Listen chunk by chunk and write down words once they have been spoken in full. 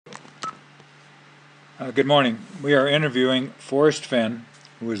Good morning. We are interviewing Forrest Fenn,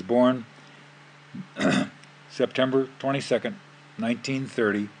 who was born September 22nd,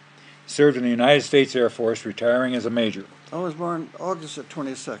 1930, served in the United States Air Force, retiring as a major. I was born August the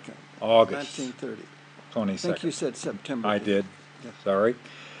 22nd, August 1930. 22nd. I think you said September. I did. Yes. Sorry.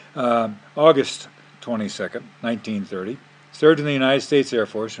 August 22nd, 1930, served in the United States Air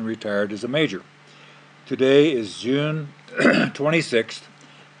Force and retired as a major. Today is June 26th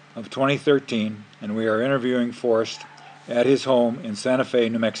of 2013, and we are interviewing Forrest at his home in Santa Fe,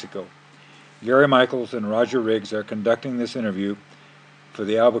 New Mexico. Gary Michaels and Roger Riggs are conducting this interview for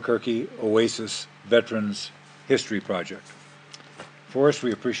the Albuquerque Oasis Veterans History Project. Forrest,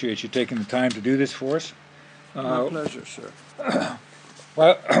 we appreciate you taking the time to do this for us. My pleasure, sir.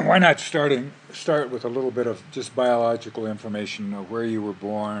 Well, why not start with a little bit of just biological information, where you were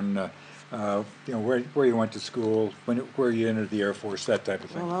born, where you went to school, where you entered the Air Force, that type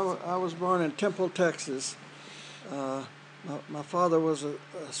of thing. Well, I was born in Temple, Texas. My father was a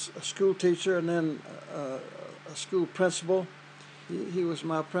school teacher and then a school principal. He was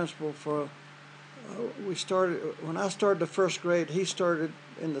my principal for. When I started the first grade. He started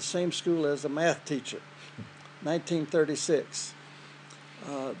in the same school as a math teacher, 1936.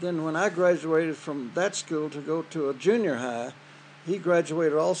 Then when I graduated from that school to go to a junior high, he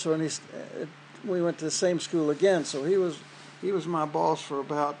graduated also, and we went to the same school again. So he was my boss for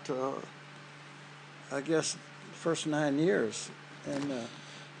about, I guess, the first 9 years, and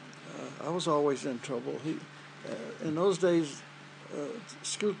I was always in trouble. In those days,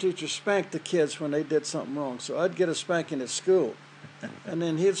 school teachers spanked the kids when they did something wrong. So I'd get a spanking at school, and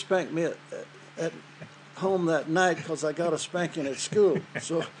then he'd spank me at home that night because I got a spanking at school.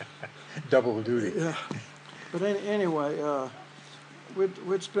 So double duty. Yeah. But anyway,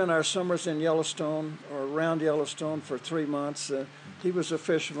 we'd spend our summers in Yellowstone or around Yellowstone for 3 months. He was a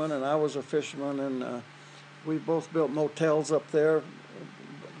fisherman and I was a fisherman, and we both built motels up there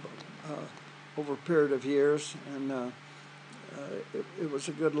over a period of years, and it was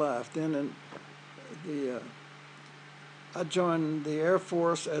a good life. Then I joined the Air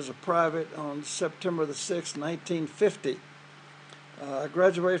Force as a private on September the 6th, 1950. I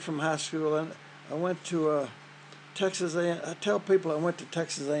graduated from high school and I went to Texas A&M. I tell people I went to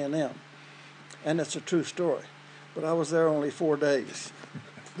Texas A&M, and it's a true story. But I was there only 4 days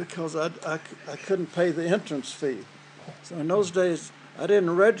because I couldn't pay the entrance fee. So in those days, I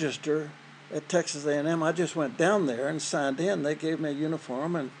didn't register at Texas A&M. I just went down there and signed in. They gave me a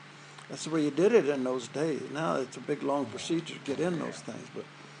uniform, and that's the way you did it in those days. Now it's a big, long procedure to get in those things.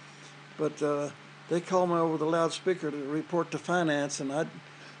 But they called me over the loudspeaker to report to finance, and I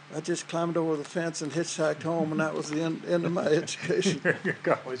just climbed over the fence and hitchhiked home, and that was the end of my education.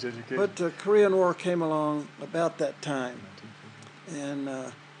 College education. But the Korean War came along about that time, and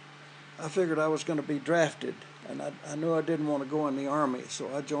I figured I was going to be drafted, and I knew I didn't want to go in the Army,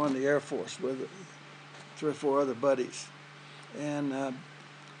 so I joined the Air Force with 3 or 4 other buddies. And I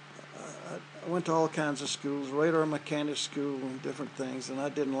went to all kinds of schools, radar mechanic school and different things, and I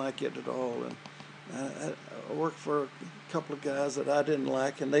didn't like it at all. And I worked for a couple of guys that I didn't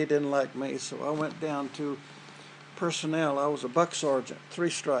like, and they didn't like me, so I went down to personnel. I was a buck sergeant, 3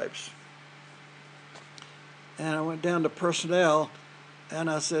 stripes. And I went down to personnel, and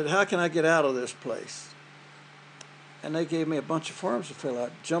I said, how can I get out of this place? And they gave me a bunch of forms to fill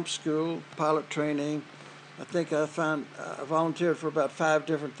out: jump school, pilot training. I think I volunteered for about 5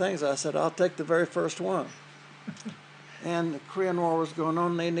 different things. I said, I'll take the very first one. And the Korean War was going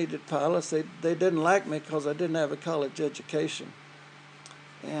on. They needed pilots. They didn't like me because I didn't have a college education.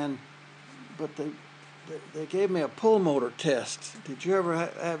 But they gave me a pulmotor test. Did you ever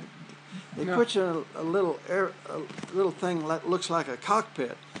have? They No. put you in a little thing that looks like a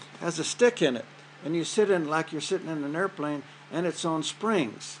cockpit, has a stick in it, and you sit in like you're sitting in an airplane, and it's on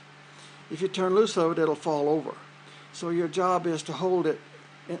springs. If you turn loose of it, it'll fall over. So your job is to hold it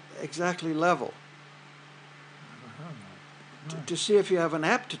exactly level to see if you have an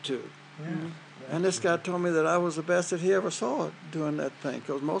aptitude. Yeah. And this guy told me that I was the best that he ever saw doing that thing,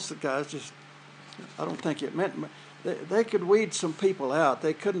 because most of the guys just, I don't think it meant, they could weed some people out.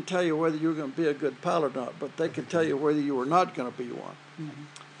 They couldn't tell you whether you were going to be a good pilot or not, but they could tell you whether you were not going to be one.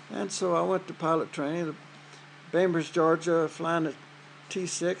 Mm-hmm. And so I went to pilot training to Bainbridge, Georgia, flying the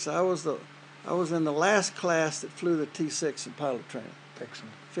T6. I was in the last class that flew the T6 in pilot training.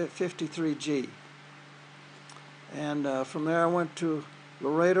 Excellent. 53G. And from there I went to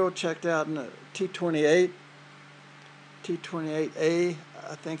Laredo, checked out in the T-28, T-28A,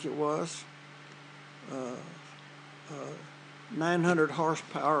 I think it was, 900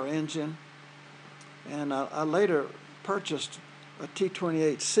 horsepower engine. And I later purchased a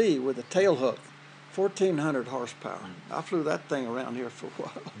T-28C with a tail hook. 1,400 horsepower. I flew that thing around here for a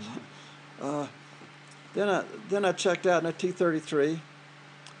while. Then I checked out in a T-33,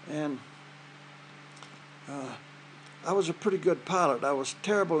 and I was a pretty good pilot. I was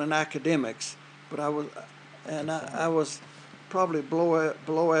terrible in academics, but I was probably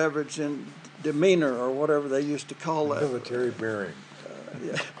below average in demeanor, or whatever they used to call that. Military bearing.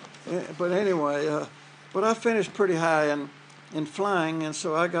 Yeah. But anyway, but I finished pretty high in flying, and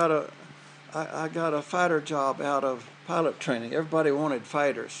so I got a fighter job out of pilot training. Everybody wanted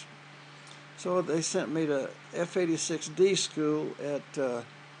fighters, so they sent me to F-86D school at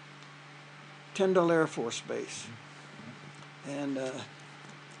Tyndall Air Force Base, and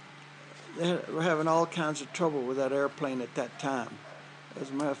they were having all kinds of trouble with that airplane at that time. As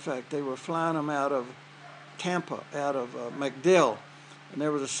a matter of fact, they were flying them out of Tampa, out of MacDill. And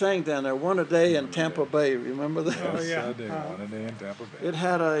there was a saying down there, one a day in Tampa Bay. Remember that? Oh, yeah. One a day in Tampa Bay. It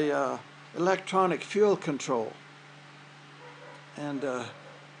had a electronic fuel control. And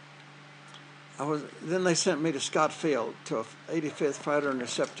then they sent me to Scott Field to a 85th Fighter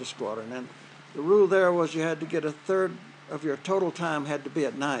Interceptor Squadron. And the rule there was you had to get a third of your total time had to be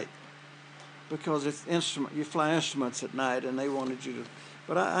at night, because it's you fly instruments at night, and they wanted you to.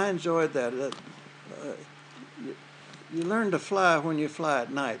 But I enjoyed that. You learn to fly when you fly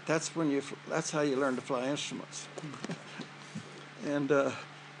at night. That's how you learn to fly instruments. And I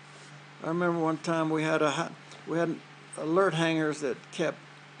remember one time we had alert hangars that kept,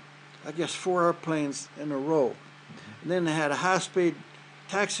 I guess, 4 airplanes in a row, and then they had a high-speed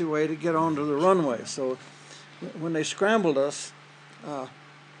taxiway to get onto the runway. So when they scrambled us,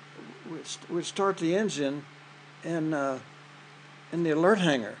 we'd start the engine in the alert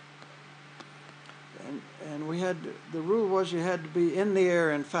hangar. And the rule was you had to be in the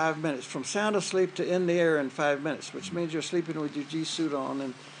air in 5 minutes, from sound asleep to in the air in 5 minutes, which means you're sleeping with your G-suit on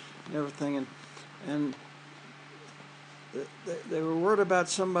and everything. And they were worried about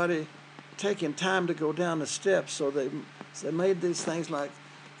somebody taking time to go down the steps, so they made these things like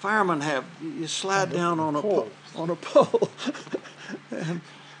firemen have. You slide down on a pole.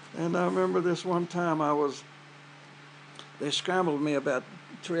 And I remember this one time they scrambled me about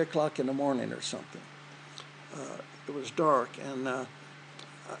 3 o'clock in the morning or something. It was dark, and I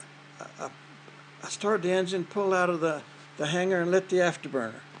started the engine, pulled out of the hangar, and lit the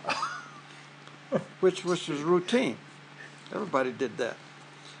afterburner, which was routine. Everybody did that.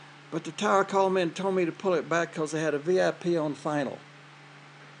 But the tower called me and told me to pull it back because they had a VIP on final.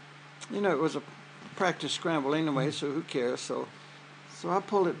 You know, it was a practice scramble anyway, so who cares? So I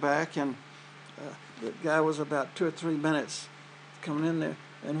pulled it back, and the guy was about 2 or 3 minutes coming in there.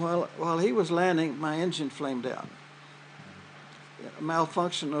 And while he was landing, my engine flamed out. A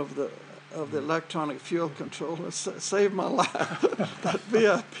malfunction of the electronic fuel control saved my life. That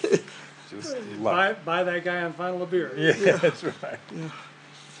VIP. Just Buy that guy on Final Beer. Yeah, that's right. Yeah.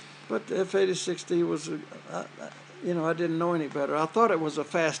 But the F-86D was, I didn't know any better. I thought it was a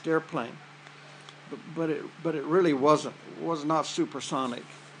fast airplane, but it really wasn't. It was not supersonic.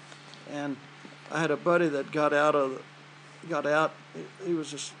 And I had a buddy that got out. He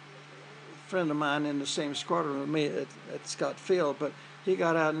was a friend of mine in the same squadron with me at Scott Field, but he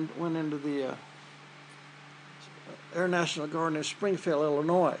got out and went into the Air National Guard in Springfield,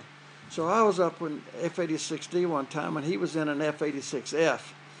 Illinois. So I was up in F-86D one time, and he was in an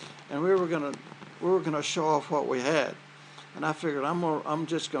F-86F, and we were gonna show off what we had. And I figured I'm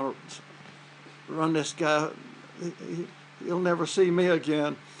just gonna run this guy. He'll never see me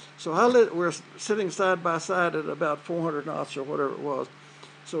again. So we're sitting side by side at about 400 knots or whatever it was.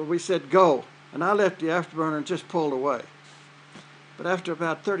 So we said go, and I left the afterburner and just pulled away. But after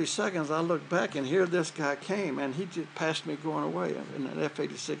about 30 seconds, I looked back, and here this guy came, and he just passed me going away in an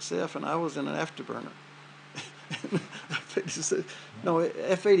F-86F, and I was in an afterburner.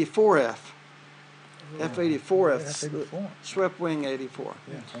 F-84F. F-84F, swept wing 84.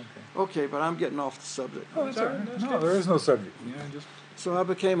 Yeah, okay. Okay, but I'm getting off the subject. Oh, that's all right. No, there is no subject. So I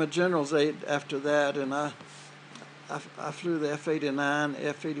became a general's aide after that, and I flew the F-89,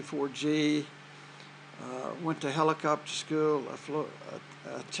 F-84G, went to helicopter school.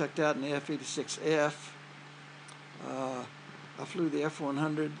 I checked out in the F-86F. I flew the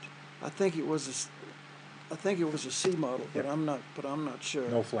F-100. I think it was a C model, but I'm not sure.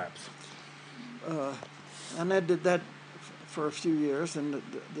 No flaps. And I did that for a few years, and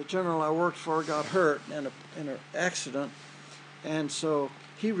the general I worked for got hurt in an accident, and so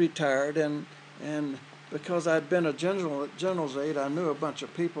he retired, and because I'd been a general's aide, I knew a bunch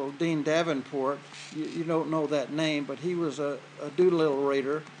of people. Dean Davenport, you don't know that name, but he was a Doolittle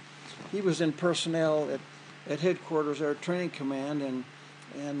Raider. He was in personnel at headquarters, Air Training Command,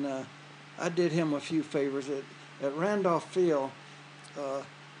 and I did him a few favors. At Randolph Field,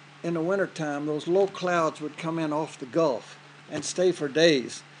 in the wintertime, those low clouds would come in off the Gulf and stay for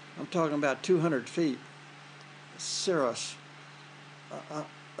days. I'm talking about 200 feet. Cirrus.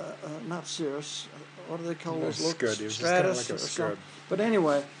 Not cirrus. What do they call those? Scud. It was just Stratus like a or scud. something. But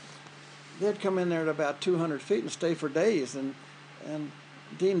anyway, they'd come in there at about 200 feet and stay for days. And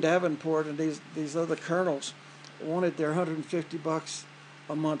Dean Davenport and these other colonels wanted their $150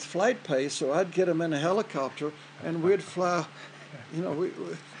 a month flight pay, so I'd get them in a helicopter and we'd fly. You know,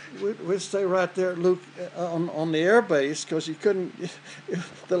 we'd stay right there at Luke on the air base because you couldn't.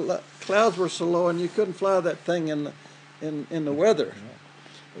 The clouds were so low and you couldn't fly that thing in the weather.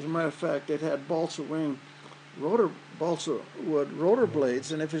 As a matter of fact, it had balsa wood rotor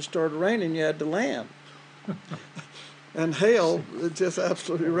blades, and if it started raining, you had to land. And hail, it just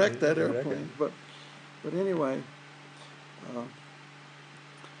absolutely wrecked that airplane. But anyway,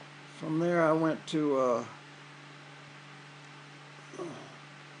 from there I went to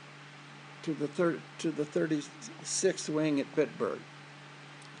the 36th Wing at Bitburg.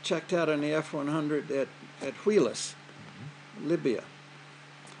 Checked out on the F-100 at Wheelis, Libya,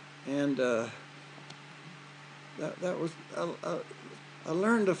 and that was I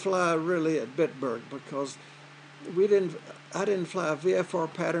learned to fly really at Bitburg because I didn't fly a VFR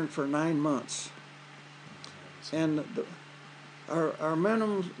pattern for 9 months, and our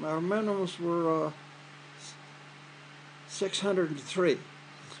minimums were 603.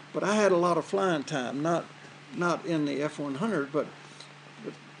 But I had a lot of flying time, not in the F-100, but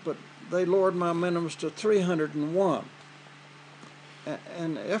they lowered my minimums to 301.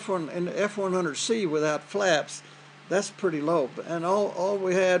 And the F-100C without flaps, that's pretty low. And all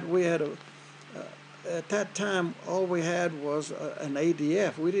we had at that time, all we had was an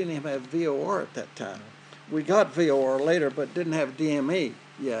ADF. We didn't even have VOR at that time. We got VOR later, but didn't have DME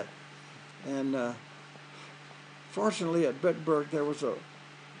yet. And fortunately, at Bitburg, there was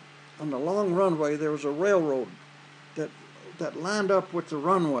on the long runway, there was a railroad that lined up with the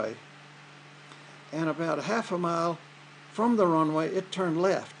runway. And about a half a mile from the runway, it turned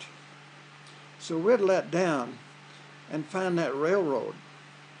left. So we'd let down and find that railroad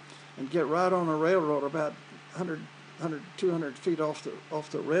and get right on the railroad about 200 feet off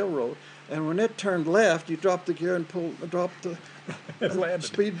the railroad. And when it turned left, you drop the gear and drop the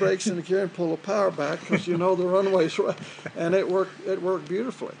speed brakes in the gear and pull the power back because you know the runway's right. And it worked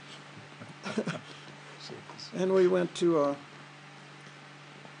beautifully. And we went to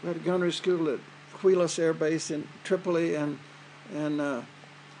we had a gunnery school at Wheelis Air Base in Tripoli, and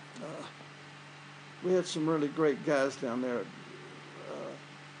we had some really great guys down there.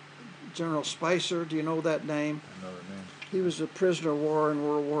 General Spicer, do you know that name? I know that name. He was a prisoner of war in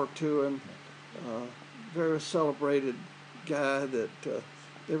World War II, and very celebrated guy that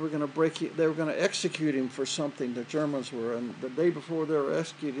they were going to execute him for something. The Germans were, and the day before they were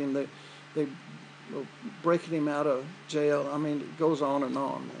executing him, they were breaking him out of jail. I mean, it goes on and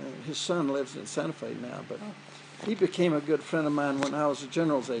on. His son lives in Santa Fe now, but he became a good friend of mine when I was a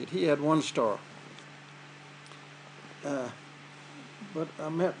general's aide. He had 1 star. But I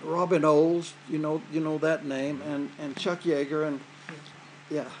met Robin Olds, you know that name, and Chuck Yeager, and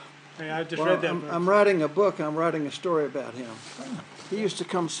yeah. Hey, I just read that. I'm writing a book. I'm writing a story about him. He used to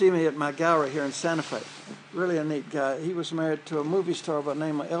come see me at my gallery here in Santa Fe. Really a neat guy. He was married to a movie star by the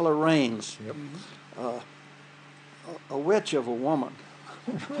name of Ella Raines. Yep. A witch of a woman.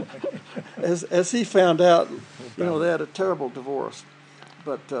 As he found out, they had a terrible divorce.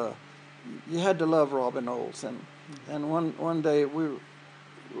 But you had to love Robin Olds. And one day we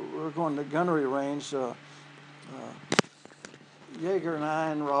were going to gunnery range, Yeager and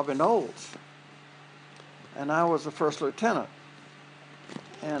I and Robin Olds. And I was the first lieutenant.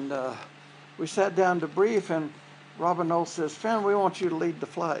 And we sat down to brief, and Robin Olds says, "Fenn, we want you to lead the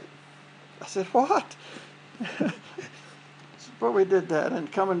flight." I said, "What?" But we did that,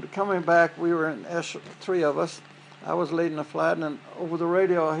 and coming back, we were in 3 of us. I was leading the flight, and over the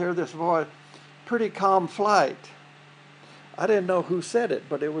radio I hear this voice, "Pretty calm flight." I didn't know who said it,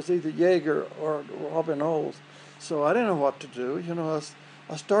 but it was either Yeager or Robin Olds. So I didn't know what to do.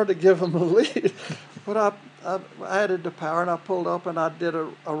 I started to give him a lead, but I added the power, and I pulled up, and I did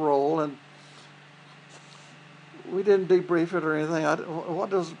a roll, and we didn't debrief it or anything. What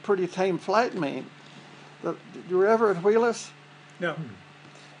does pretty tame flight mean? You were ever at Wheelis? No.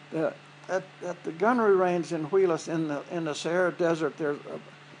 At the gunnery range in Wheelis, in the Sahara Desert, there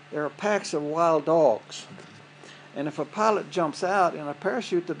are packs of wild dogs. And if a pilot jumps out in a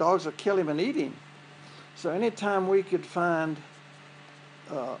parachute, the dogs will kill him and eat him. So anytime we could find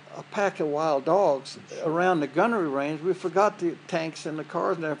a pack of wild dogs around the gunnery range. We forgot the tanks and the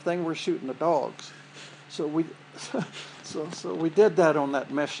cars and everything. We're shooting the dogs. So we so we did that on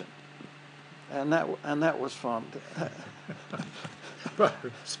that mission, and that was fun.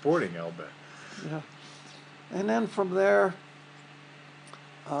 Sporting, I'll bet. Yeah. And then from there,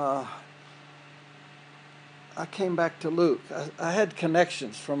 I came back to Luke. I had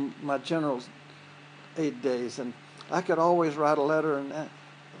connections from my general's aid days, and I could always write a letter. And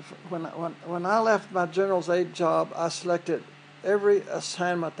when I left my general's aid job, I selected every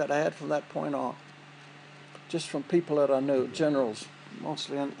assignment that I had from that point on, just from people that I knew, generals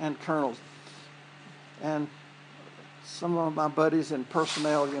mostly, and colonels, and some of my buddies in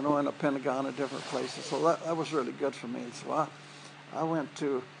personnel, in the Pentagon and different places. So that was really good for me. So I went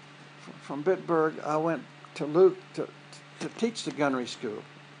from Bitburg, I went to Luke to teach the gunnery school.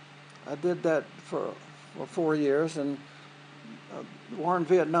 I did that for 4 years, and the war in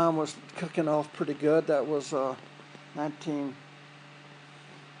Vietnam was cooking off pretty good. That was 19.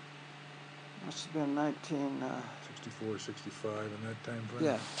 Must have been 64, 65 in that time frame.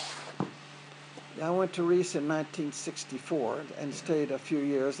 Yeah. I went to Reese in 1964 and stayed a few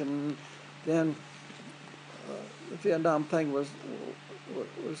years, and then the Vietnam thing was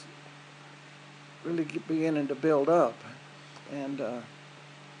really beginning to build up. And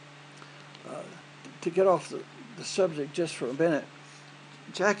to get off the subject just for a minute,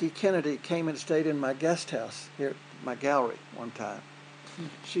 Jackie Kennedy came and stayed in my guest house here at my gallery one time.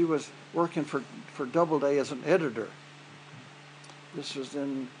 She was working for Doubleday as an editor. This was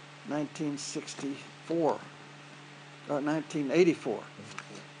in 1964 or 1984,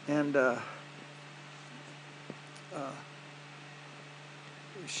 and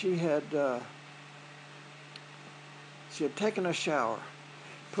she had taken a shower,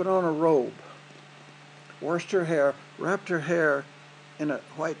 put on a robe, washed her hair, wrapped her hair in a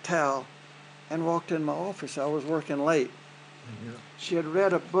white towel, and walked in my office. I was working late. Yeah. She had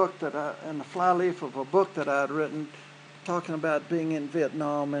read a book in the flyleaf of a book that I had written, talking about being in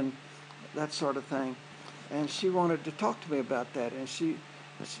Vietnam and that sort of thing, and she wanted to talk to me about that. And she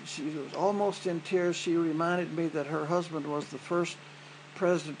was almost in tears. She reminded me that her husband was the first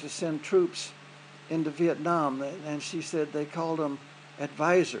president to send troops into Vietnam, and she said they called them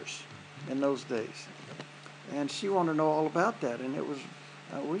advisors in those days. And she wanted to know all about that. And it was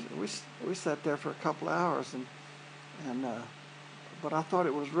we sat there for a couple of hours, but I thought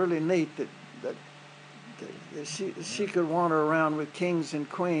it was really neat that she could wander around with kings and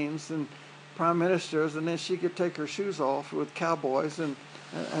queens and prime ministers, and then she could take her shoes off with cowboys and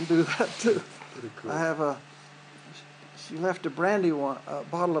do that too. Pretty cool. I have she left a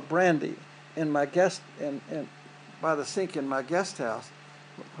bottle of brandy in my by the sink in my guest house.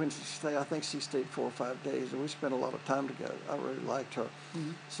 When she stayed, I think she stayed 4 or 5 days, and we spent a lot of time together. I really liked her.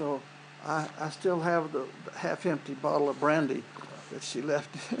 Mm-hmm. So I still have the half-empty bottle of brandy that she left.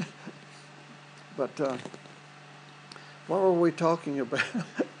 But what were we talking about?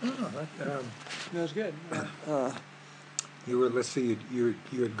 That's good. You were, let's see, you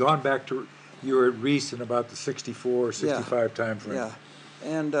had gone back to, you were at Reese in about the 64, 65 time frame. Yeah,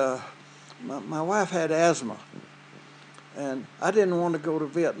 and my wife had asthma, and I didn't want to go to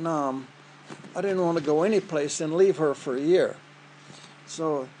Vietnam. I didn't want to go any place and leave her for a year.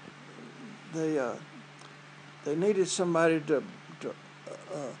 So they needed somebody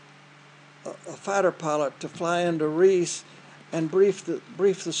a fighter pilot to fly into Reese and brief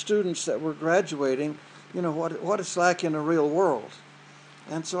the students that were graduating, what it's like in the real world.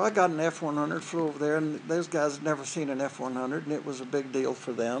 And so I got an F-100, flew over there, and those guys had never seen an F-100, and it was a big deal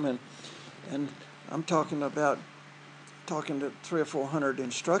for them. And I'm talking to 300 or 400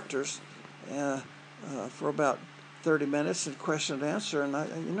 instructors for about 30 minutes and question and answer, and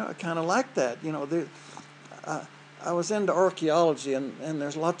I kind of liked that. I was into archaeology, and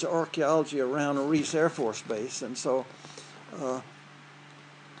there's lots of archaeology around Reese Air Force Base, and so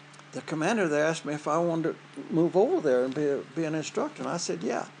the commander there asked me if I wanted to move over there and be an instructor, and I said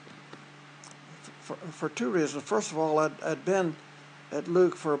yeah. For two reasons. First of all, I'd been at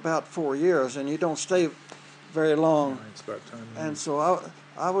Luke for about 4 years, and you don't stay very long. Yeah, it's about time. And so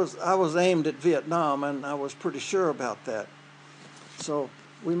I was aimed at Vietnam, and I was pretty sure about that. So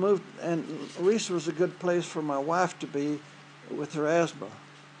we moved, and Reese was a good place for my wife to be with her asthma.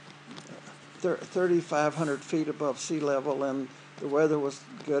 3,500 feet above sea level, and the weather was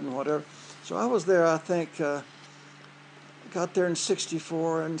good and whatever. So I was there, I think, got there in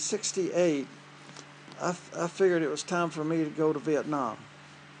 64 and 68. I figured it was time for me to go to Vietnam.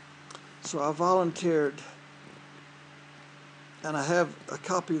 So I volunteered, and I have a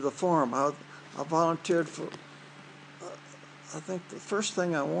copy of the form. I volunteered for I think the first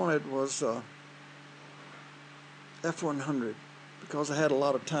thing I wanted was F-100 because I had a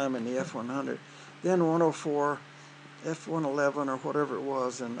lot of time in the F-100. Then 104, F-111 or whatever it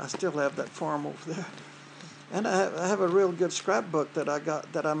was, and I still have that farm over there. And I have a real good scrapbook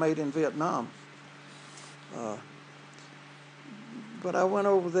that I made in Vietnam. But I went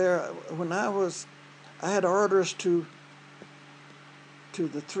over there when I had orders to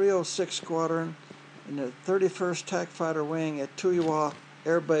the 306 Squadron in the 31st TAC Fighter Wing at Tuyua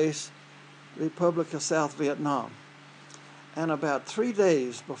Air Base, Republic of South Vietnam. And about 3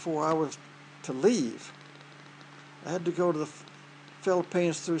 days before I was to leave, I had to go to the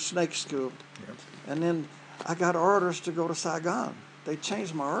Philippines through Snake School. Yep. And then I got orders to go to Saigon. They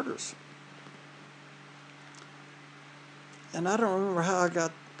changed my orders. And I don't remember how I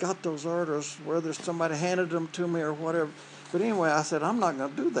got those orders, whether somebody handed them to me or whatever. But anyway, I said, I'm not going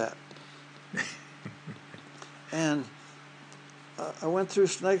to do that. And I went through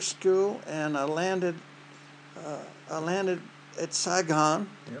Snake School, and I landed at Saigon.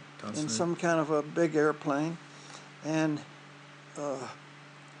 Yep, in some kind of a big airplane. And I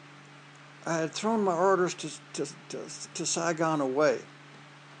had thrown my orders to Saigon away.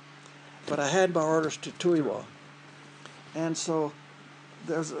 But I had my orders to Tuyua. And so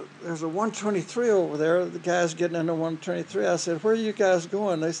there's a 123 over there. The guy's getting into 123. I said, where are you guys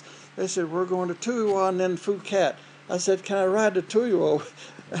going? They said, we're going to Tuyua and then Phuket. I said, can I ride to Tuyua?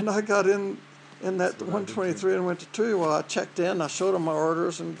 And I got in that 123 and went to Tuyua. I checked in. I showed them my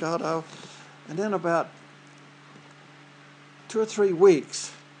orders and got out. And then about 2 or 3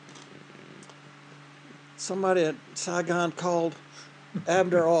 weeks, somebody at Saigon called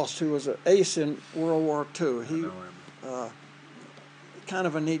Abner Ost, who was an ace in World War II. He kind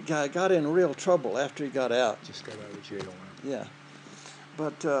of a neat guy. Got in real trouble after he got out. Just got out of jail. Yeah.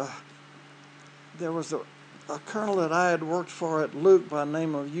 But there was a colonel that I had worked for at Luke by the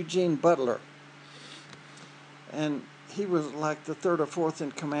name of Eugene Butler. And he was like the 3rd or 4th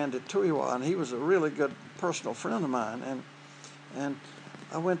in command at Tuyua, and he was a really good personal friend of mine. And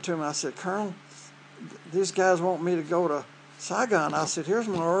I went to him, I said, Colonel, these guys want me to go to Saigon. I said, here's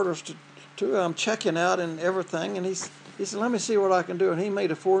my orders to I'm checking out and everything. And he said, let me see what I can do. And he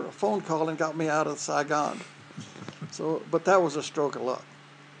made a phone call and got me out of Saigon. But that was a stroke of luck.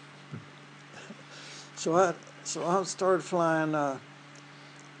 So I started flying the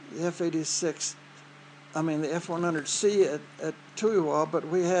F-86, the F-100C at Tuyua, but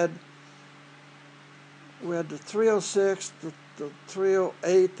we had the 306, the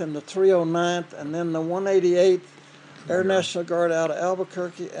 308th, and the 309th, and then the 188th Air National Guard out of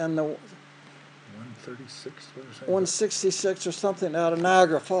Albuquerque, and the 136, what was that? 166 or something out of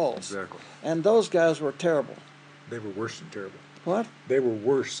Niagara Falls. Exactly. And those guys were terrible. They were worse than terrible. What? They were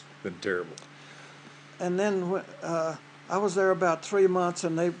worse than terrible. And then I was there about 3 months,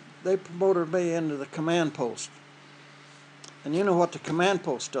 and they promoted me into the command post. And you know what the command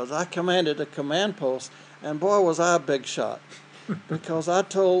post does? I commanded a command post, and boy, was I a big shot. Because I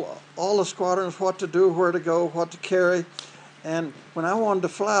told all the squadrons what to do, where to go, what to carry. And when I wanted to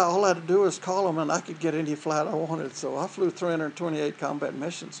fly, all I had to do was call them, and I could get any flight I wanted. So I flew 328 combat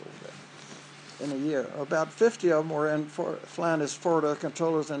missions over there in a year. About 50 of them were flying as forward air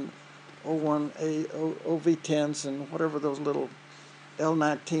controllers and O1A, OV-10s, and whatever those little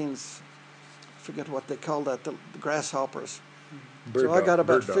L-19s, I forget what they call that, the grasshoppers. So I got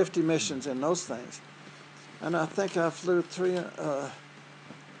about 50 missions in those things. And I think I flew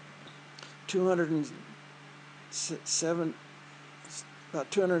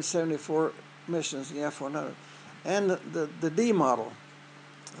 274 missions in the F-100. And the D model.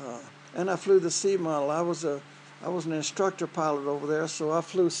 And I flew the C model. I was an instructor pilot over there, so I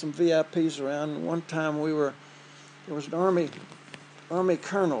flew some VIPs around. One time there was an Army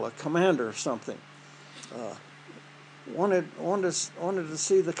colonel, a commander or something, wanted to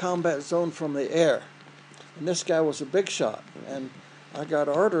see the combat zone from the air. And this guy was a big shot, and I got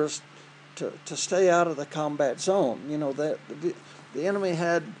orders to stay out of the combat zone. You know, the enemy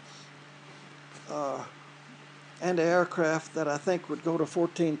had anti-aircraft that I think would go to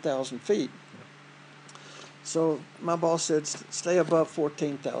 14,000 feet. So my boss said, stay above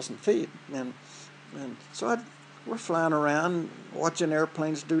 14,000 feet. And so we're flying around, watching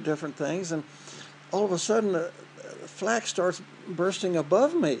airplanes do different things, and all of a sudden the flak starts bursting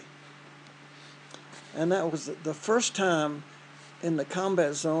above me. And that was the first time in the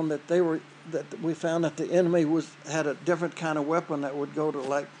combat zone that we found that the enemy had a different kind of weapon that would go to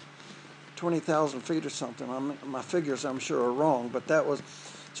like 20,000 feet or something. My figures, I'm sure, are wrong, but that was.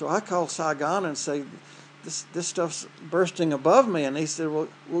 So I called Saigon and say, this stuff's bursting above me. And he said, well,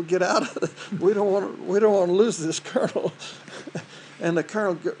 we'll get out of it. We don't want to lose this colonel. And the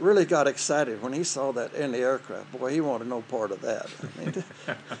colonel really got excited when he saw that in the aircraft. Boy, he wanted no part of that. I mean,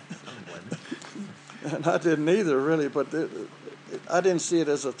 and I didn't either, really, but I didn't see it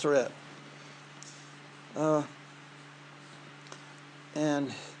as a threat.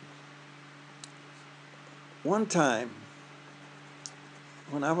 And one time,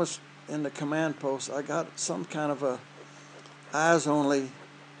 when I was in the command post, I got some kind of a eyes-only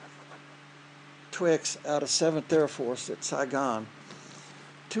Twix out of 7th Air Force at Saigon.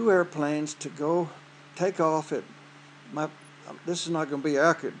 2 airplanes to go take off at this is not going to be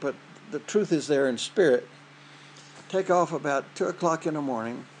accurate, but the truth is there in spirit. Take off about 2 o'clock in the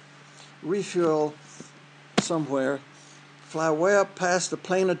morning, refuel somewhere, fly way up past the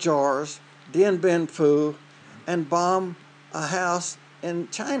Plain of Jars, Dien Bien Phu, and bomb a house in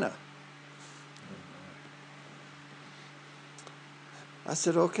China. I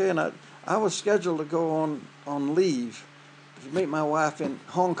said, okay, and I was scheduled to go on leave to meet my wife in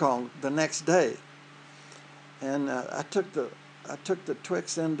Hong Kong the next day. And I took the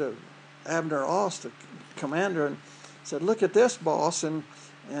Twix into Abner Oss, the commander, and said, look at this, boss. And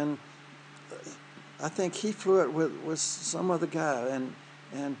I think he flew it with some other guy.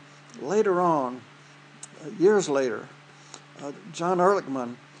 And later on, years later, John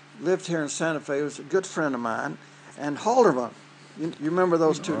Ehrlichman lived here in Santa Fe. He was a good friend of mine. And Halderman, you remember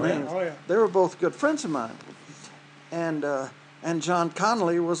those two names? Oh, yeah. They were both good friends of mine. And John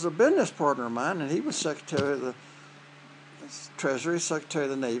Connolly was a business partner of mine, and he was Secretary of the Treasury, Secretary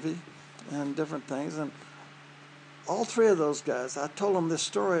of the Navy, and different things. And all 3 of those guys, I told them this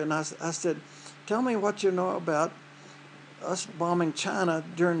story, and I said, tell me what you know about us bombing China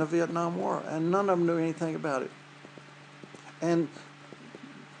during the Vietnam War. And none of them knew anything about it. And,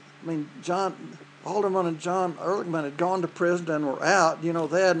 I mean, John Halderman and John Ehrlichman had gone to prison and were out. You know,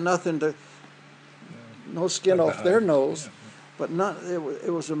 they had nothing to, no skin off their nose. But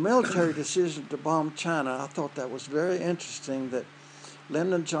it was a military decision to bomb China. I thought that was very interesting that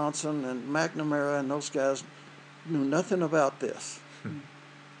Lyndon Johnson and McNamara and those guys knew nothing about this.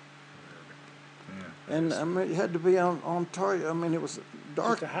 And I mean, you had to be on target. I mean, it was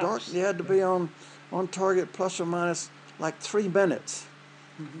dark. You had to be on target plus or minus like 3 minutes,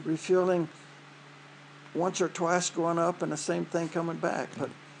 refueling once or twice going up and the same thing coming back. But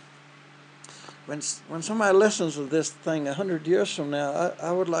when somebody listens to this thing 100 years from now,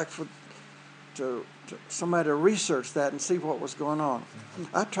 I would like for somebody to research that and see what was going on.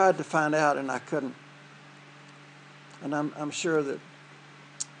 I tried to find out and I couldn't. And I'm sure that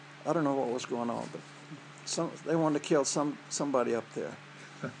I don't know what was going on, but they wanted to kill somebody up there.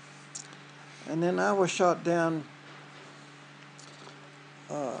 And then I was shot down.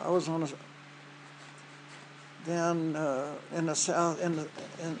 I was down in the south,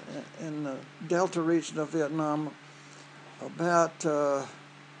 in the Delta region of Vietnam, about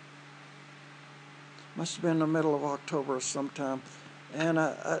must have been the middle of October or sometime, and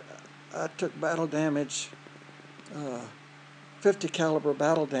I took battle damage, 50 caliber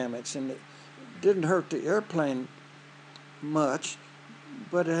battle damage, and it didn't hurt the airplane much,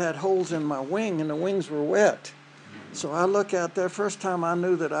 but it had holes in my wing, and the wings were wet. So I look out there, first time I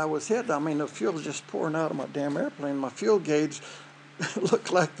knew that I was hit. I mean, the fuel was just pouring out of my damn airplane. My fuel gauge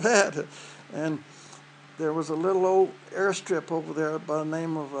looked like that. And there was a little old airstrip over there by the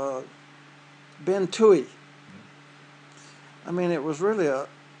name of Ben Tui. I mean, it was really a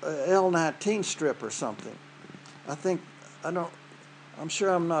L-19 strip or something. I'm sure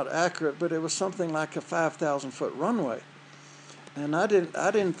I'm not accurate, but it was something like a 5,000-foot runway. And I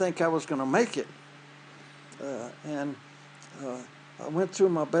didn't think I was going to make it. And I went through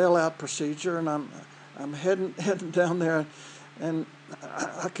my bailout procedure, and I'm heading down there, and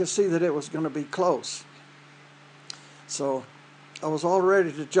I could see that it was going to be close. So I was all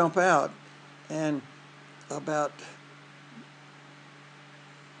ready to jump out, and about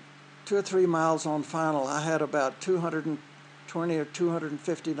 2 or 3 miles on final, I had about 220 or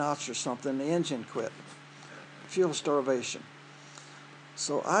 250 knots or something. The engine quit, fuel starvation.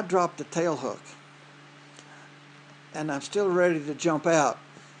 So I dropped the tail hook. And I'm still ready to jump out.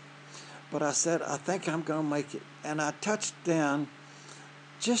 But I said, I think I'm going to make it. And I touched down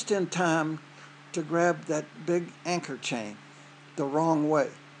just in time to grab that big anchor chain the wrong way,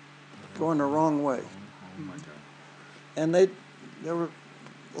 going the wrong way. Oh my God. And there were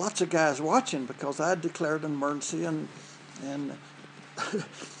lots of guys watching because I had declared an emergency, and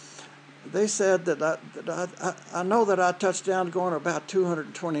they said that I know that I touched down going about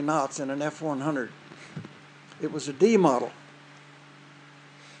 220 knots in an F-100. It was a D model.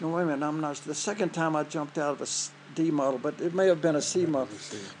 No, wait a minute, I'm not, the second time I jumped out of a D model, but it may have been a C model.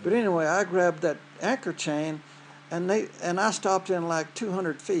 But anyway, I grabbed that anchor chain, and I stopped in like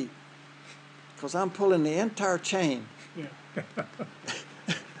 200 feet, because I'm pulling the entire chain. Yeah.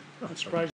 I'm surprised